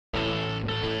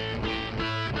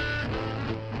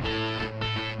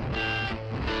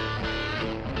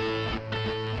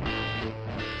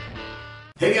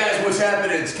Hey guys, what's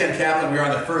happening? It's Ken Kaplan. We're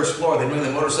on the first floor of the New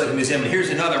England Motorcycle Museum, and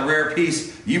here's another rare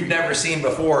piece you've never seen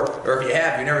before, or if you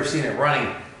have, you've never seen it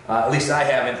running. At least I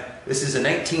haven't. This is a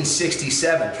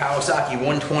 1967 Kawasaki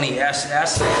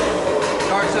 120SS.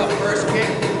 Starts up first kick,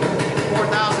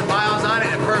 4,000 miles on it,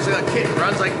 and first kick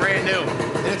runs like brand new.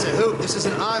 And it's a hoot. This is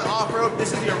an on-off-road.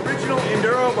 This is the original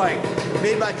enduro bike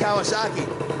made by Kawasaki.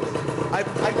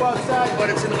 I go outside,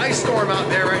 but it's an ice storm out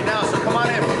there right now, so come on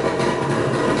in.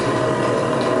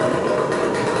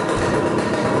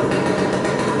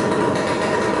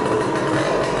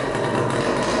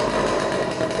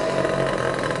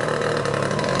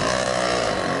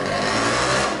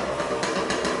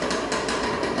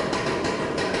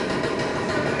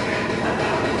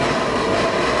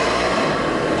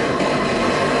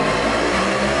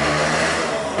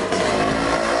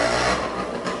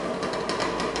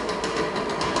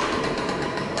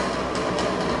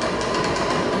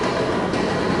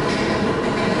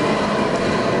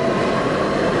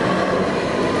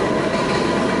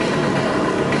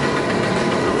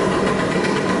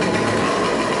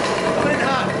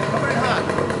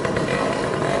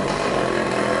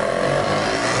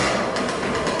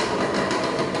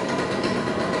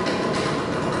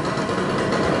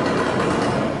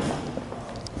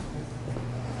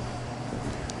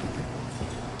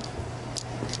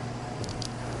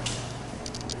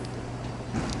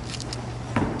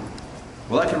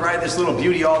 Well, I can ride this little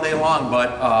beauty all day long,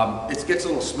 but it gets a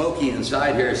little smoky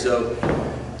inside here, so.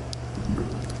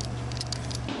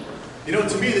 You know,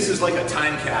 to me, this is like a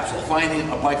time capsule. Finding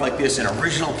a bike like this in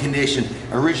original condition,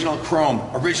 original chrome,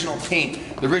 original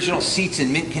paint, the original seats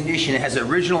in mint condition. It has an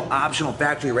original optional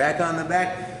factory rack on the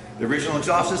back, the original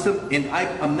exhaust system, and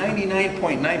I'm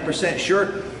 99.9%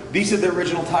 sure these are the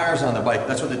original tires on the bike.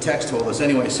 That's what the text told us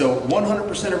anyway. So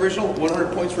 100% original,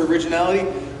 100 points for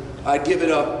originality. I'd give it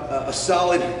a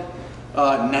solid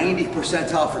 90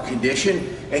 percentile for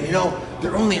condition. And you know,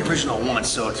 they're only original once,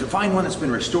 so to find one that's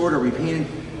been restored or repainted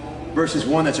versus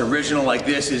one that's original like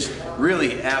this is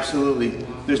really absolutely,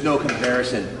 there's no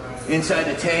comparison. Inside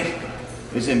the tank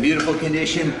is in beautiful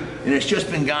condition, and it's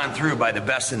just been gone through by the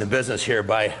best in the business here,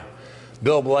 by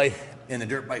Bill Blythe and the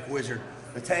Dirt Bike Wizard.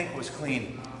 The tank was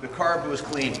clean, the carb was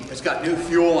clean, it's got new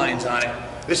fuel lines on it.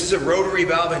 This is a rotary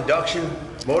valve induction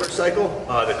motorcycle.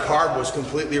 The carb was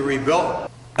completely rebuilt.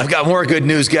 I've got more good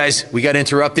news, guys. We got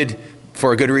interrupted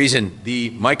for a good reason. The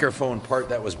microphone part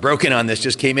that was broken on this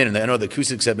just came in, and I know the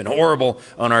acoustics have been horrible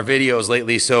on our videos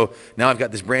lately, so now I've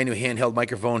got this brand new handheld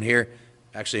microphone here,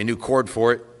 actually a new cord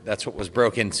for it. That's what was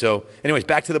broken. So anyways,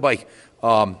 back to the bike.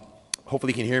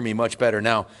 Hopefully you can hear me much better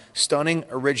now. Stunning,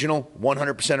 original,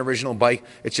 100% original bike.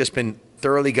 It's just been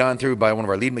thoroughly gone through by one of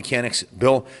our lead mechanics,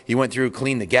 Bill. He went through,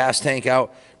 cleaned the gas tank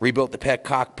out, rebuilt the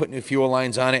petcock, put new fuel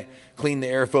lines on it, cleaned the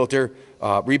air filter,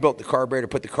 rebuilt the carburetor,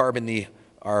 put the carb in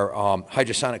our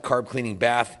hydrosonic carb cleaning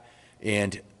bath,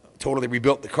 and totally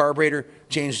rebuilt the carburetor,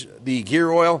 changed the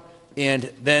gear oil,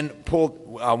 and then pulled,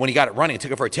 when he got it running,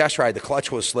 took it for a test ride, the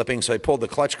clutch was slipping, so I pulled the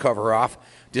clutch cover off,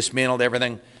 dismantled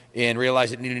everything, and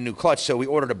realized it needed a new clutch. So we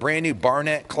ordered a brand new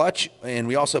Barnett clutch, and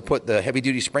we also put the heavy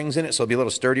duty springs in it, so it'll be a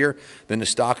little sturdier than the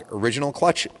stock original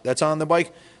clutch that's on the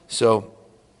bike. So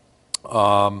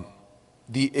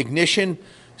the ignition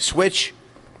switch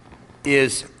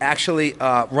is actually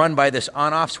run by this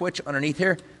on-off switch underneath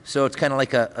here. So it's kind of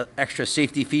like a extra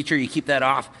safety feature. You keep that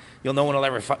off, you'll no one will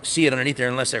ever see it underneath there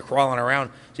unless they're crawling around.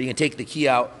 So you can take the key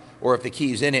out, or if the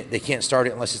key is in it, they can't start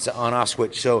it unless it's an on-off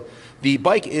switch. So the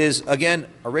bike is, again,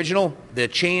 original. The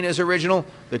chain is original.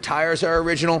 The tires are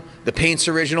original. The paint's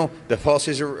original. The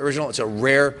pulses are original. It's a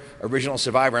rare original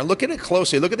survivor. And look at it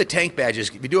closely. Look at the tank badges.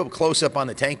 If you do a close-up on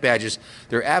the tank badges,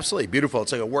 they're absolutely beautiful.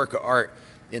 It's like a work of art.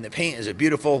 And the paint is a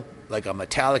beautiful, like a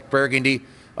metallic burgundy.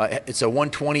 It's a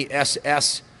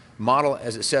 120SS model,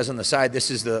 as it says on the side. This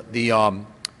is the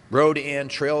road and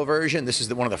trail version. This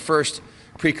is one of the first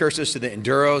precursors to the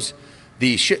enduros.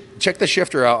 Check the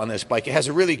shifter out on this bike. It has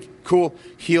a really cool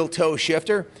heel toe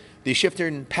shifter. The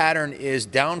shifting pattern is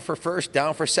down for first,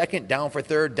 down for second, down for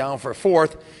third, down for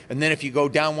fourth, and then if you go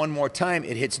down one more time,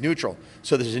 it hits neutral.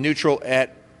 So there's a neutral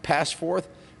at past fourth,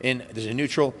 and there's a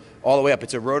neutral all the way up.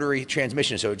 It's a rotary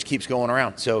transmission, so it just keeps going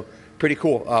around. So pretty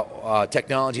cool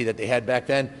technology that they had back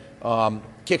then.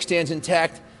 Kickstand's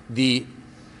intact. The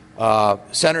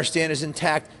center stand is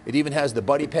intact. It even has the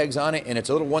buddy pegs on it, and it's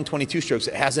a little 122 strokes.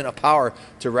 It has enough power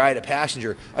to ride a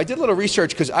passenger. I did a little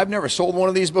research because I've never sold one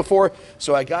of these before,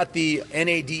 so I got the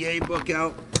NADA book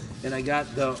out, and I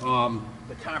got the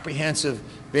the comprehensive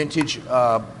vintage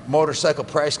motorcycle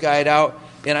price guide out.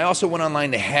 And I also went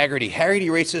online to Haggerty. Haggerty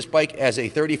rates this bike as a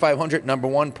 $3,500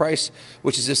 #1 price,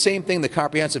 which is the same thing the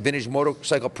comprehensive vintage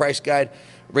motorcycle price guide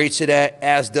rates it at,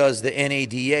 as does the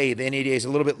NADA. The NADA is a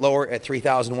little bit lower at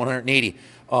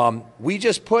 $3,180. We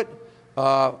just put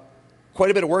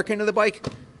quite a bit of work into the bike.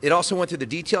 It also went through the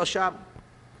detail shop.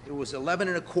 It was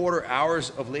 11.25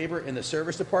 hours of labor in the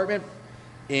service department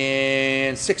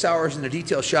and 6 hours in the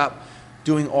detail shop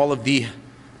doing all of the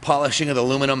polishing of the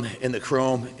aluminum and the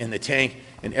chrome and the tank,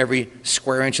 and every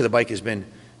square inch of the bike has been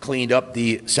cleaned up.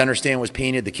 The center stand was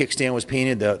painted, the kickstand was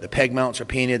painted, the peg mounts are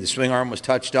painted, the swing arm was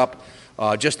touched up.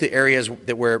 Just the areas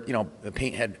that where the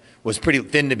paint was pretty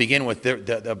thin to begin with.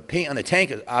 The paint on the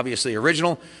tank is obviously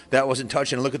original. That wasn't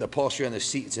touched. And look at the upholstery on the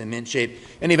seats in mint shape.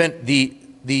 In any event, the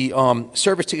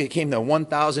service ticket came to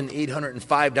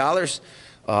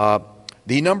 $1,805.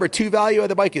 The number 2 value of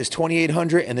the bike is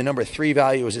 $2,800, and the number 3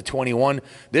 value is a $21.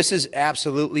 This is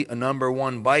absolutely a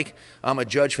 #1 bike. I'm a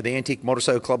judge for the Antique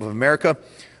Motorcycle Club of America.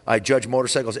 I judge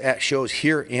motorcycles at shows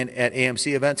here and at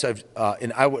AMC events.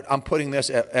 I'm putting this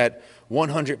at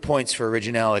 100 points for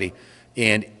originality.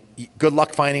 And good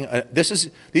luck finding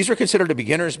these are considered a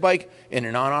beginner's bike and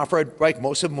a non-off-road bike.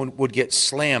 Most of them would get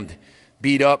slammed,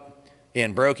 beat up,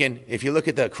 and broken. If you look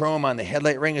at the chrome on the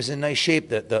headlight ring is in nice shape.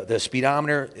 The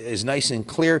speedometer is nice and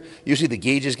clear. Usually the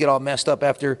gauges get all messed up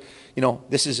after,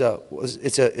 this is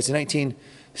it's a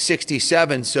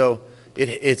 1967, so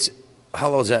it's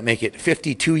how old does that make it?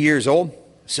 52 years old.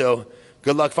 So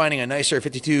good luck finding a nicer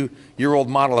 52-year-old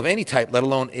model of any type, let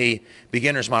alone a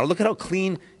beginner's model. Look at how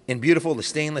clean and beautiful the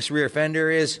stainless rear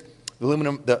fender is. The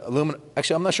aluminum,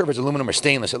 actually, I'm not sure if it's aluminum or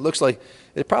stainless. It looks like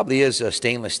it probably is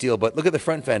stainless steel, but look at the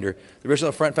front fender. The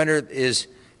original front fender is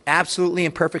absolutely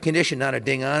in perfect condition, not a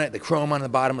ding on it. The chrome on the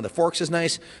bottom of the forks is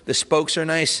nice. The spokes are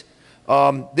nice.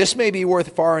 This may be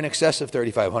worth far in excess of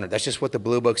 $3,500. That's just what the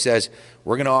Blue Book says.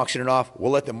 We're going to auction it off.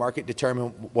 We'll let the market determine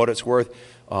what it's worth.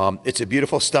 It's a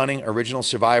beautiful, stunning, original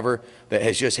Survivor that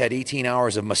has just had 18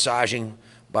 hours of massaging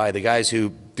by the guys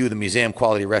who do the museum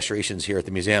quality restorations here at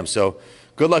the museum. So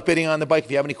good luck bidding on the bike.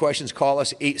 If you have any questions, call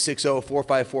us,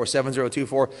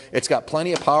 860-454-7024. It's got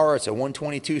plenty of power. It's a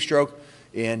 122 stroke,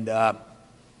 and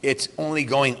it's only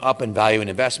going up in value. An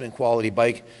investment quality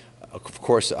bike. Of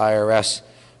course, the IRS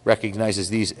recognizes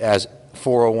these as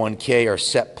 401k or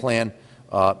set plan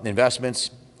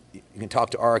investments. You can talk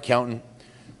to our accountant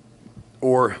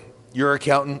or your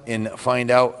accountant and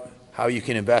find out how you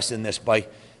can invest in this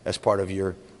bike as part of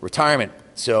your retirement.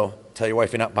 So tell your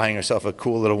wife you're not buying yourself a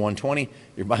cool little 120,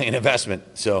 you're buying an investment.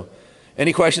 So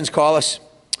any questions, call us,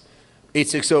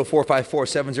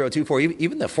 860-454-7024.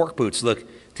 Even the fork boots look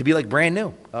to be like brand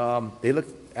new. They look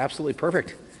absolutely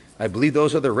perfect. I believe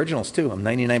those are the originals too. I'm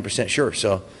 99% sure.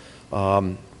 So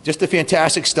just a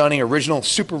fantastic, stunning, original,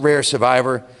 super rare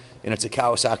Survivor, and it's a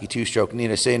Kawasaki 2-stroke. Need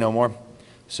to say no more.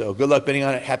 So good luck bidding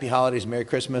on it. Happy holidays, Merry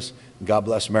Christmas, and God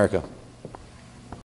bless America.